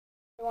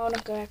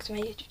Welcome back to my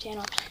YouTube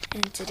channel,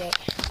 and today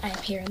I'm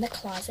here in the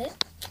closet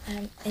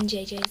in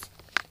JJ's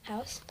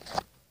house,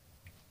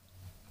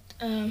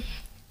 and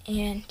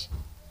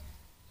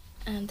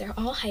they're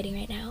all hiding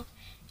right now,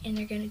 and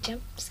they're gonna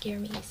jump scare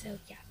me, so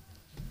yeah.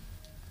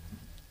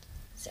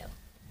 So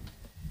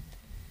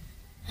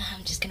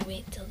I'm just gonna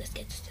wait until this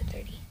gets to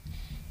 30,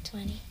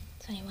 20,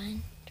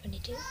 21,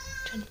 22,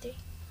 23,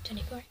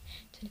 24,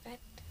 25,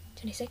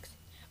 26.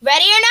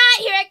 Ready or not,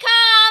 here I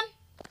come!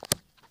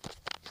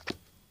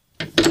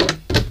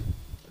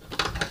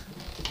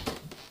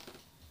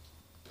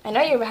 I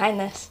know you're behind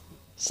this.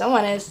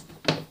 Someone is.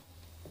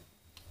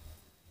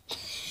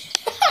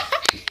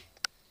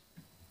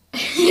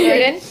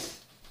 Jordan?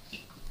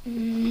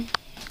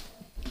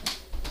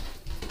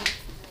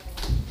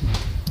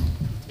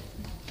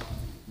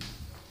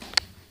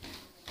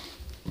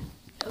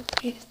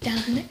 Okay, it's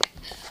down there.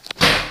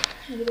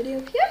 Anybody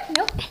up here?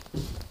 Nope.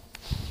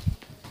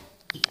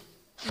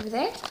 Over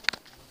there?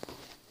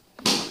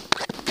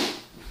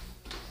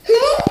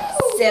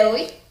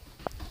 Zoe?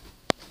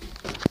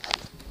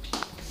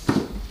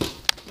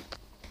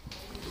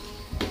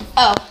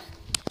 Oh,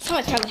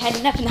 someone's probably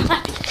hiding up in the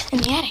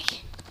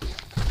attic.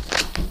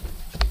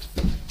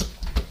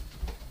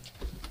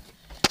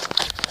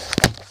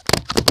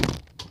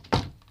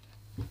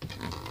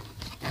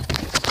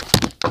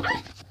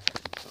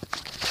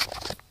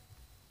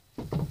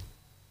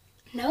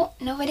 No,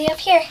 nobody up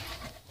here.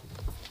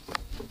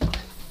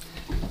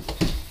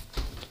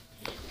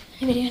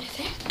 Anybody under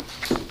there?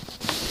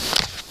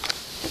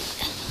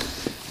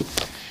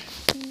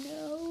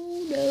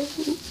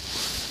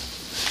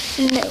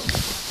 No.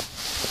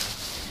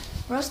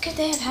 Where else could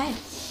they have hid?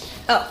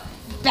 Oh,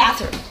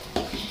 bathroom.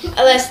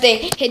 Unless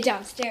they hid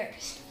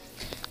downstairs.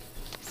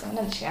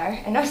 Someone in the shower.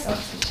 I know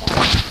someone's in the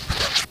shower.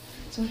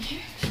 Someone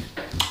here?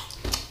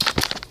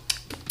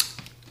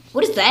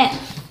 What is that?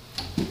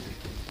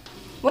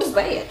 What is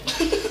that?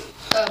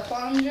 A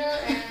plunger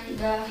and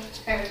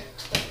hair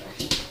clipper.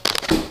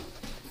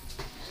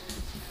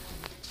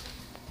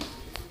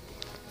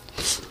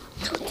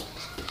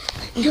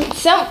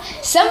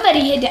 Somebody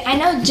hid. I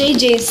know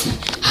JJ's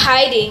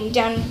hiding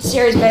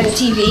downstairs by the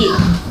TV.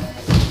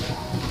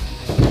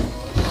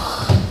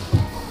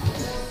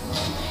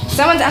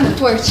 Someone's on the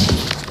porch.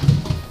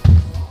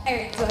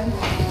 Alright, so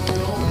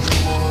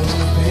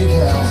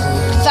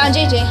found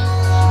JJ.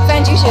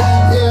 Found you too.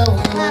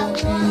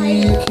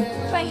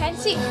 Play hide and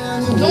seek.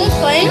 No one's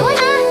playing. No,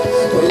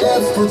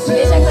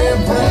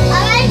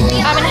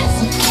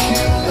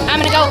 I'm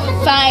gonna go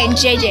find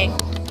JJ.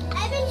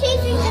 I've been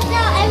chasing this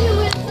out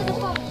everywhere for the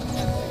phone.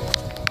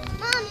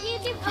 Mom, you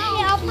can play.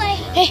 I'll play.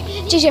 Hey,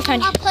 JJ, I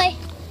found you. I'll play.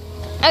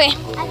 Okay.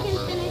 I can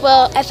finish.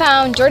 Well, I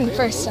found Jordan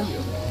first, so.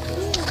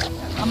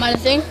 Am I the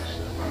thing?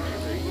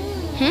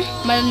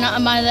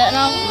 Am I that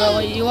now? Is that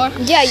what you are?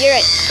 Yeah, you're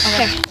right.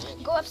 Okay. Here.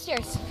 Go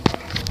upstairs.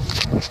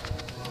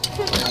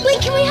 Wait,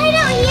 can we hide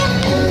out here?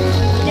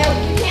 No,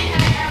 you can't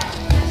hide out.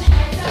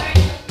 Sorry.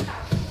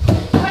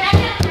 We're not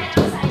gonna hide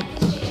outside.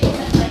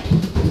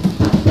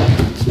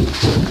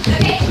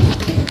 Okay.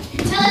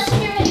 Tell us when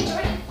you're ready,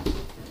 Jordan.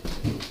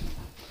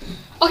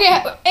 Okay,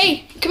 hey,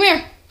 come here.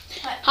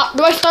 What? How,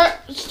 do I start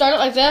it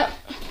like that?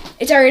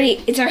 It's already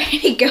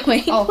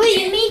going. Oh. Wait,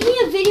 you made me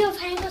a video of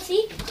hide and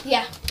seek?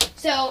 Yeah.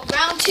 So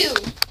round 2.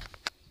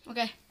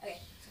 Okay.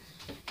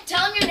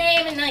 Tell him your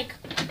name and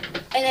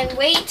then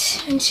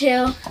wait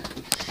until.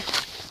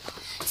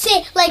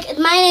 Say, like,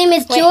 my name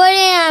is Jordan.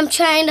 I'm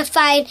trying to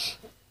find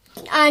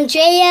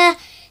Andrea,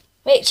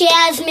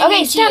 Jasmine, Okay,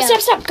 and Gia.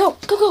 stop. Go.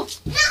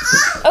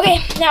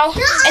 Okay, now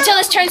until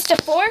this turns to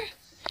 4,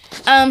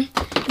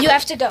 you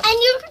have to go. And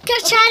you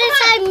can try to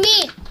find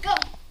me. Go.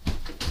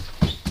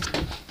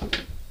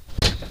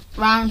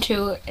 Round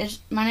 2 is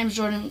my name is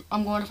Jordan.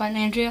 I'm going to find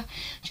Andrea,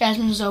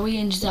 Jasmine, Zoe,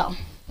 and Giselle.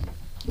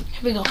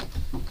 Here we go.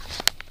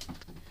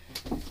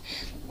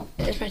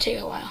 This might take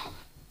a while.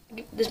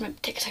 This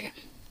might take a second.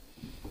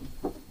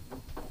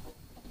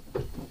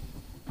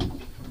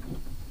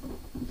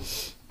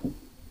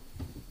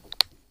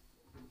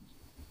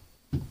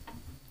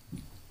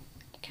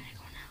 Can I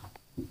go now?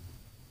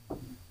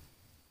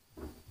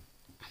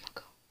 I'm gonna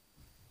go.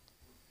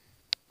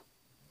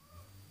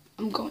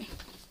 I'm going.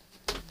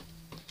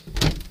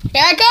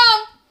 Here I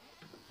come!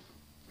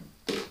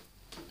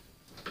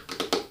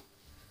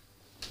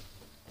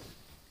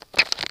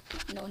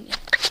 No one yet.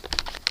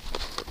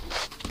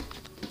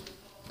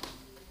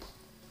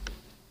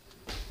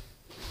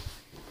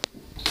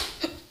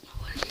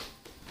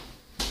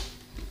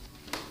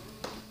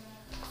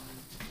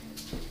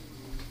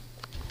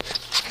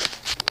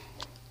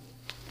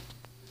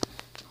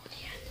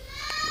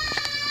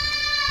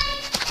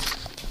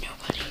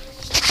 Nobody.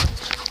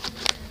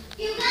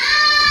 You guys!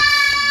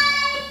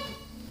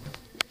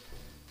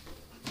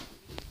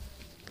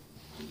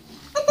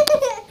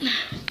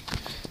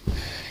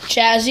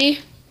 Jazzy.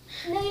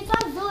 No, you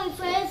found Zoe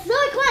first.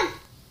 Zoe, come on.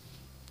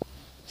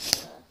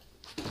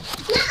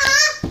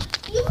 Nuh-uh.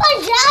 You found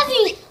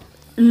Jazzy.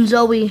 And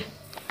Zoe.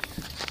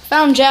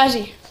 Found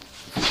Jazzy.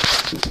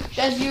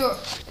 Jazzy,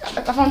 I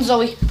found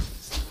Zoe.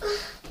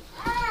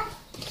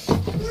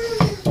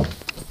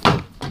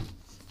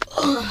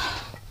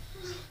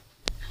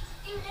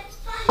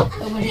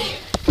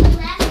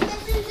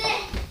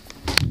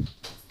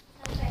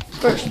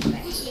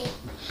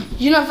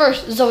 You're not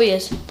first. Zoe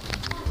is.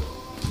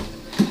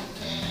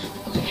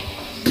 Okay.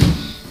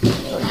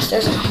 Go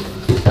downstairs now.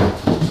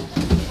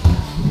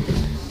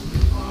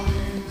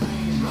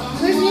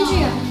 Where's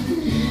Andrea?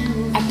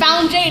 I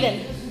found Jaden.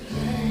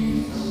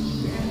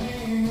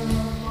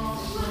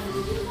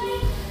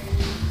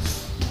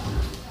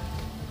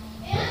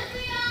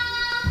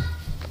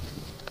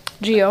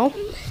 Gio.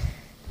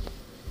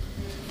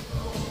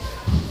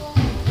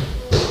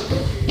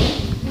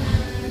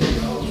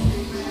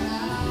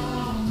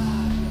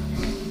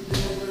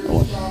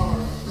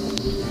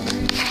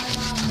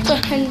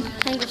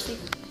 Hang go sleep.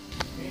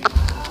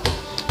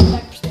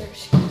 Back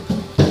upstairs.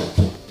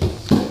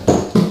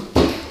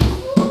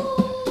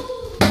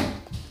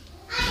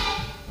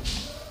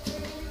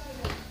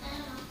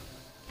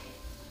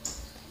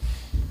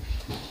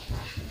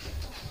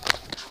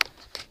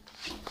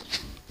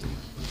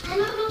 I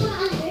don't know what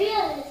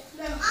Andrea is.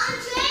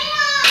 Andrea!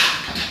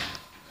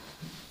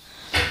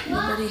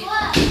 Nobody.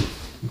 What?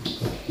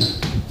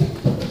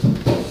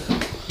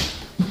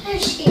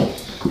 Where's she?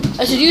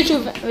 It's a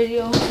YouTube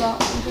video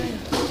about Andrea.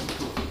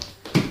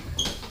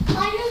 I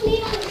don't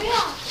need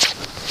Andrea.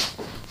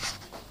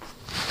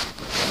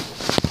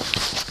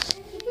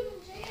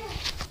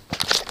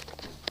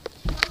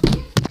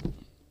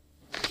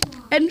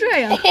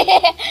 Andrea.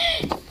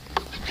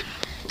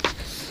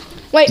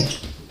 Wait.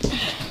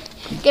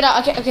 Get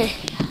out. Okay.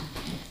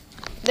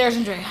 There's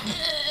Andrea.